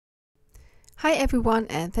Hi everyone,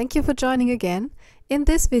 and thank you for joining again. In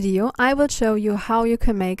this video I will show you how you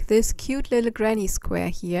can make this cute little granny square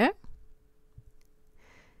here.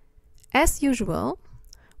 As usual,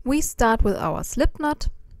 we start with our slip knot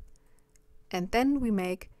and then we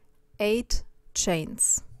make 8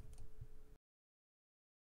 chains.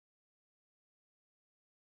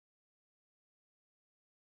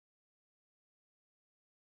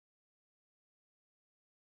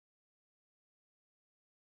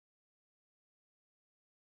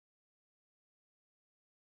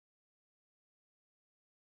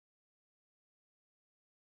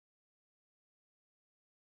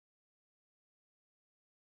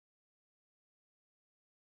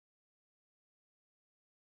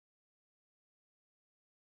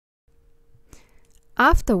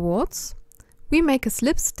 Afterwards, we make a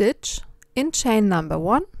slip stitch in chain number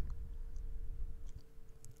 1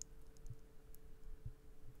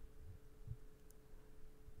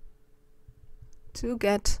 to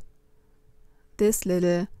get this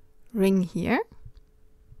little ring here.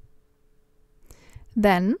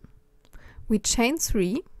 Then we chain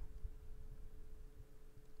 3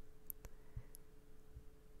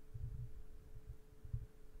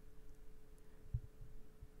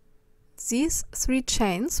 These 3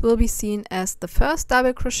 chains will be seen as the first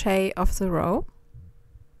double crochet of the row.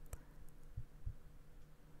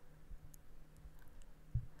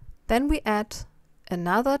 Then we add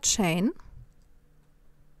another chain,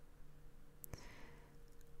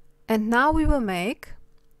 and now we will make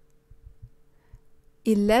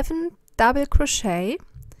 11 double crochet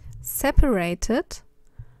separated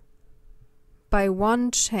by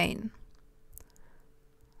 1 chain.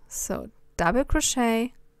 So double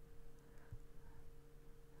crochet,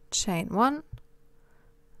 chain 1,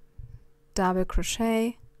 double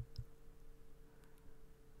crochet,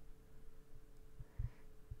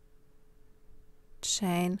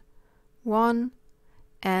 chain 1,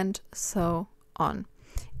 and so on,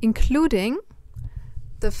 including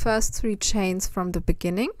the first 3 chains from the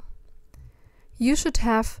beginning. You should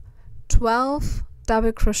have 12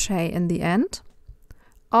 double crochet in the end,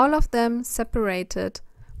 all of them separated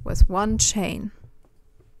with 1 chain.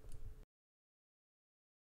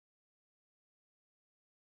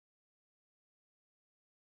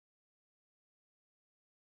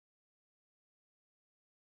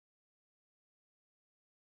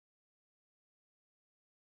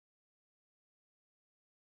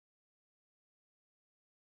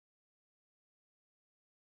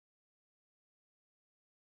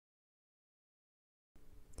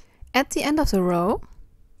 At the end of the row,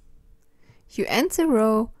 you end the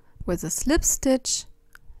row with a slip stitch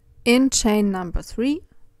in chain number 3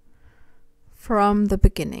 from the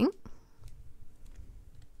beginning.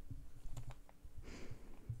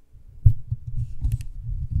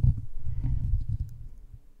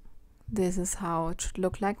 This is how it should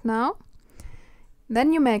look like now.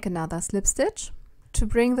 Then you make another slip stitch to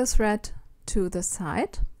bring the thread to the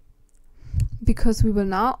side, because we will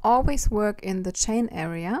now always work in the chain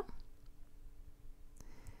area.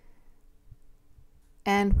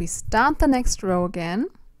 And we start the next row again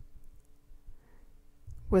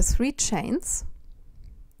with 3 chains.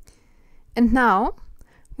 And now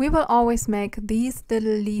we will always make these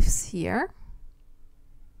little leaves here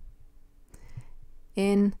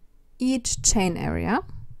in each chain area.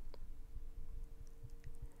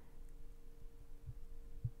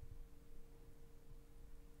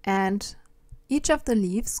 And each of the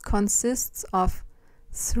leaves consists of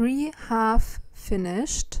 3 half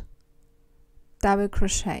finished double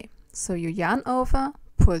crochet. So you yarn over,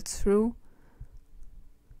 pull through,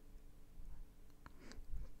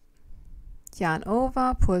 yarn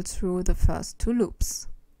over, pull through the first 2 loops,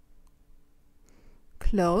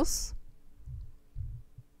 close,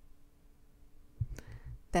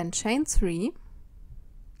 then chain 3,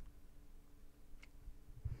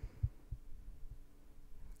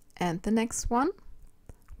 and the next one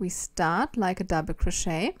we start like a double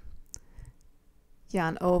crochet,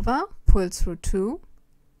 yarn over, pull through 2,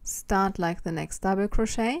 start like the next double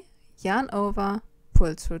crochet, yarn over,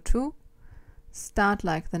 pull through 2, start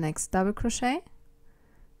like the next double crochet,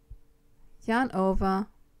 yarn over,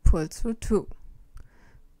 pull through 2.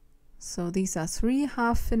 So these are 3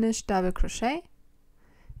 half finished double crochet,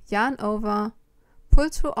 yarn over, pull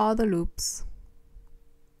through all the loops,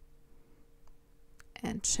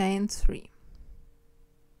 and chain 3.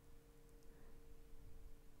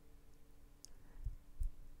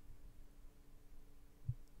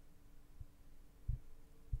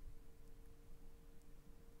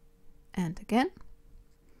 And again,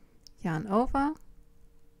 yarn over,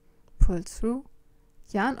 pull through,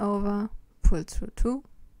 yarn over, pull through 2,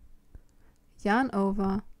 yarn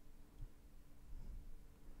over,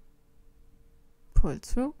 pull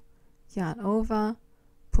through, yarn over,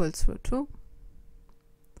 pull through 2,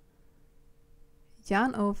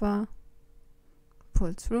 yarn over,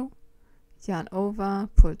 pull through, yarn over,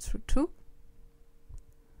 pull through 2,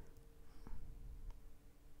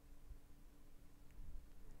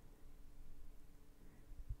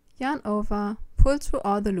 yarn over, pull through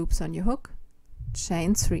all the loops on your hook,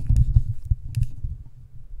 chain 3.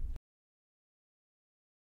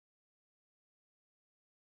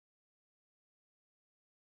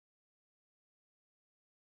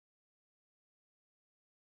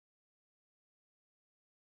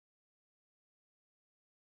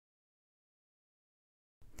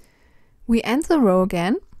 We end the row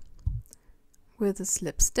again with a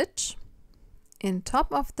slip stitch in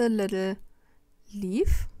top of the little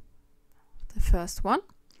leaf, the first one.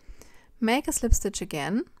 Make a slip stitch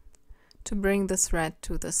again to bring the thread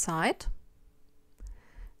to the side,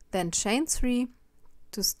 then chain 3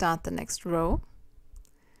 to start the next row.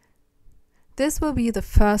 This will be the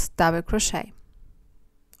first double crochet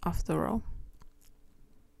of the row.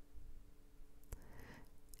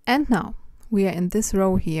 And now we are in this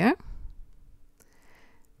row here,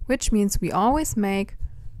 which means we always make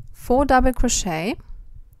 4 double crochet,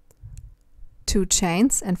 2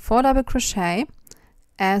 chains and 4 double crochet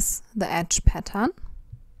as the edge pattern.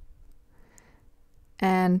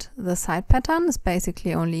 And the side pattern is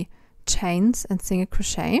basically only chains and single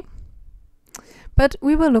crochet. But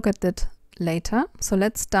we will look at it later. So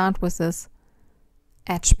let's start with this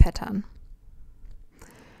edge pattern.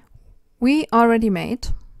 We already made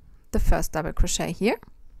the first double crochet here.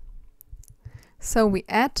 So we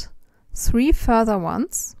add 3 further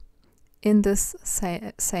ones in this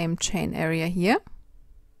same chain area here.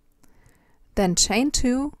 Then chain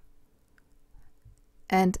 2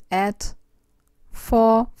 and add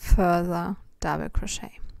 4 further double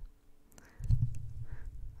crochet.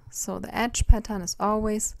 So the edge pattern is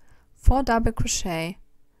always 4 double crochet,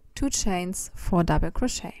 2 chains, 4 double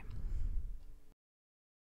crochet.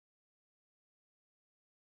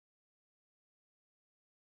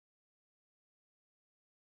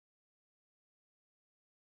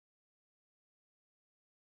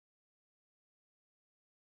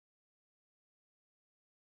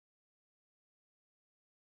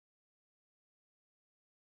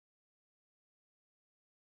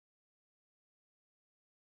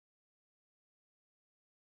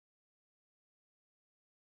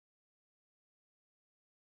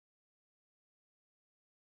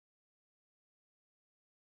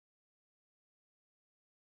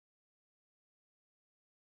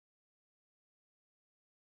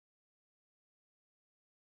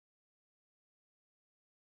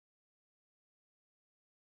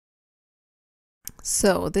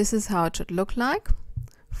 So this is how it should look like.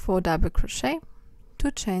 4 double crochet,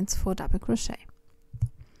 2 chains, 4 double crochet.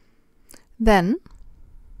 Then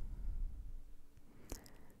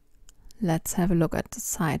let's have a look at the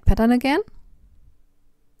side pattern again.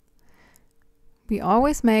 We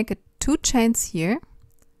always make 2 chains here,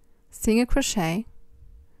 single crochet,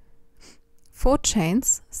 4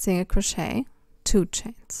 chains, single crochet, 2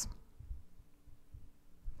 chains.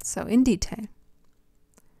 So in detail,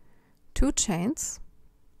 2 chains,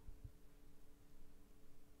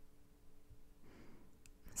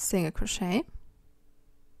 single crochet,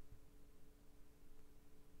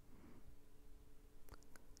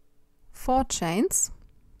 4 chains,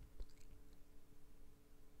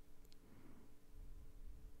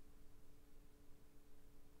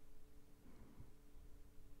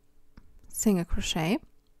 single crochet,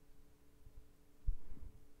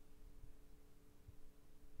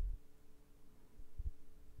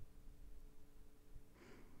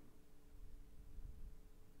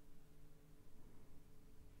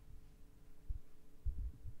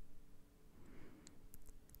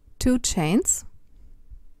 2 chains,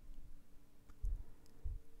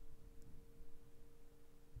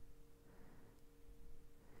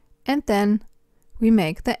 and then we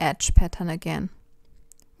make the edge pattern again,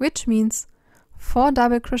 which means 4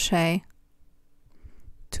 double crochet,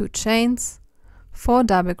 2 chains, 4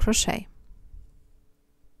 double crochet.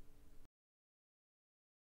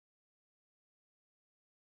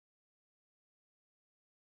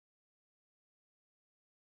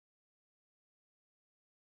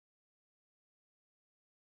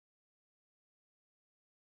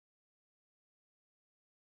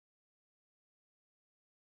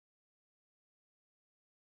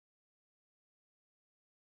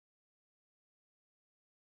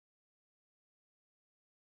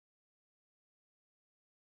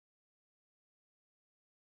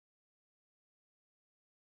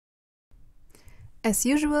 As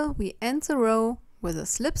usual, we end the row with a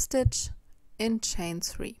slip stitch in chain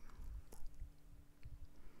 3.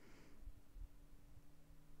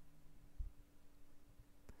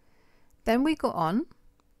 Then we go on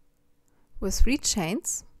with 3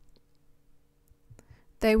 chains.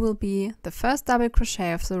 They will be the first double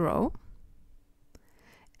crochet of the row.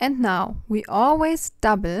 And now we always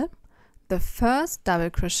double the first double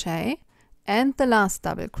crochet and the last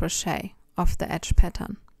double crochet of the edge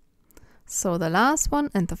pattern. So the last one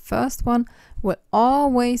and the first one will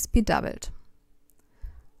always be doubled.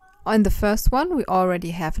 On the first one we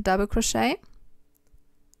already have a double crochet,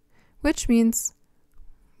 which means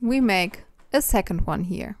we make a second one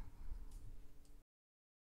here.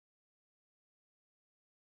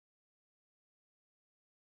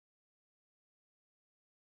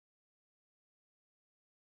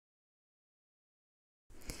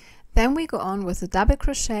 Then we go on with a double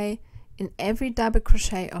crochet in every double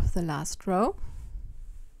crochet of the last row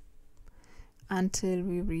until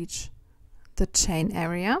we reach the chain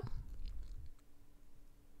area.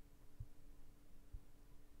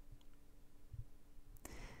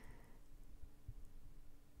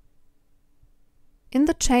 In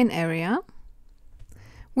the chain area,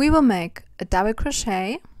 we will make a double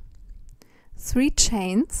crochet, 3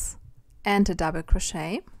 chains and a double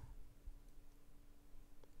crochet.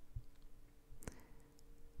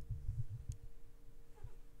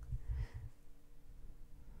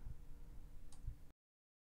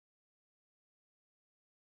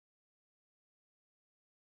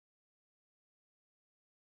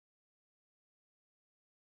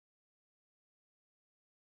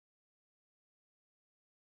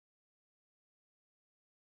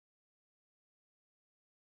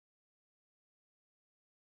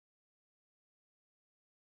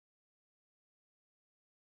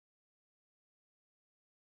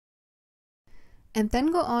 And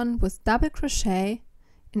then go on with double crochet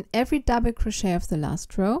in every double crochet of the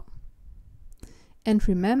last row, and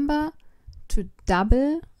remember to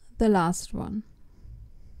double the last one.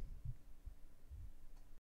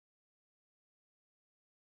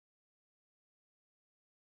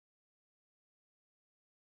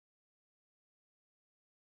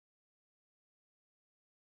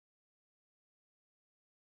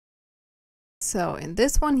 So in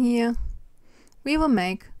this one here we will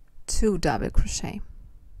make 2 double crochet.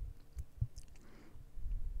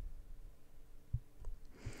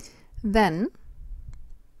 Then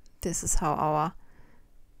this is how our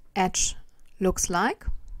edge looks like.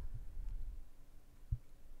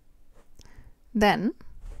 Then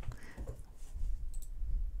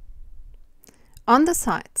on the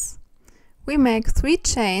sides we make 3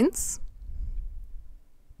 chains,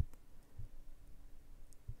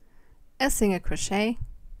 a single crochet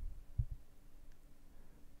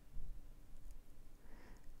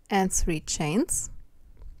and 3 chains,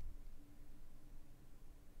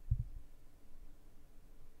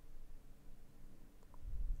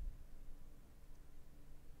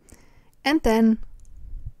 and then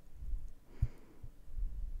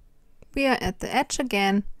we are at the edge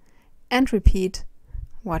again and repeat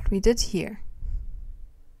what we did here.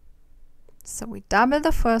 So we double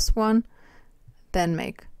the first one, then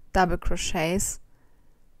make double crochets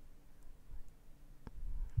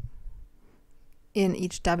in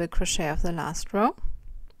each double crochet of the last row.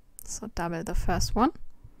 So double the first one,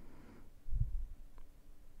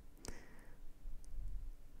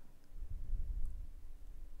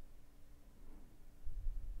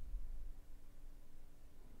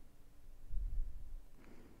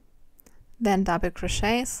 then double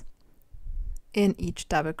crochets in each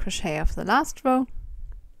double crochet of the last row.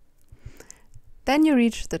 Then you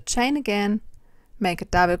reach the chain again, make a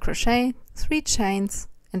double crochet, 3 chains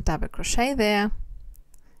and double crochet there,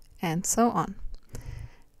 and so on.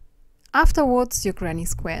 Afterwards your granny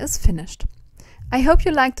square is finished. I hope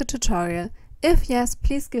you liked the tutorial. If yes,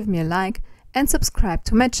 please give me a like and subscribe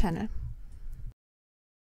to my channel.